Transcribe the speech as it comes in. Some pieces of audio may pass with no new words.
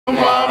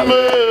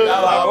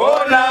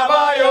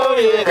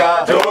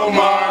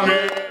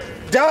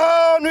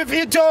Down with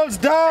e-tolls,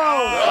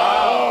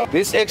 down!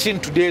 This action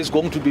today is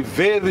going to be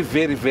very,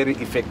 very, very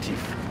effective.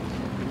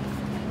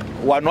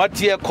 We are not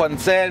here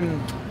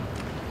concerned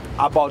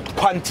about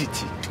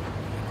quantity.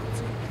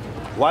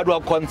 What we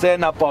are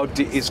concerned about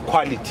is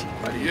quality.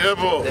 Which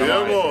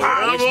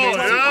means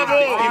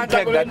the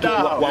impact that we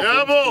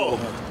are going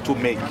to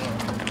make.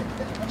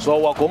 So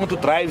we are going to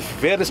drive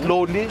very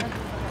slowly.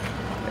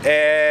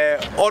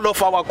 All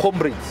of our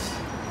comrades,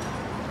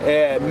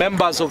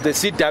 members of the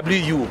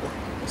CWU,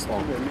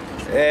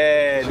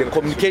 the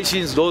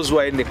communications, those who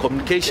are in the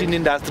communication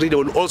industry, they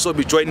will also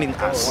be joining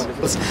us.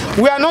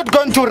 We are not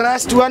going to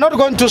rest, we are not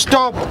going to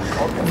stop.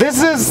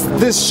 This is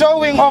the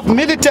showing of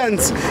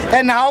militants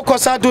and how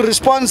Cosatu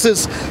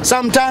responds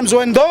sometimes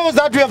when those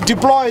that we have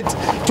deployed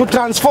to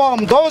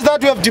transform, those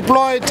that we have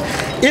deployed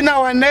in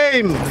our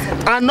name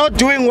are not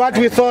doing what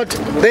we thought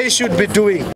they should be doing.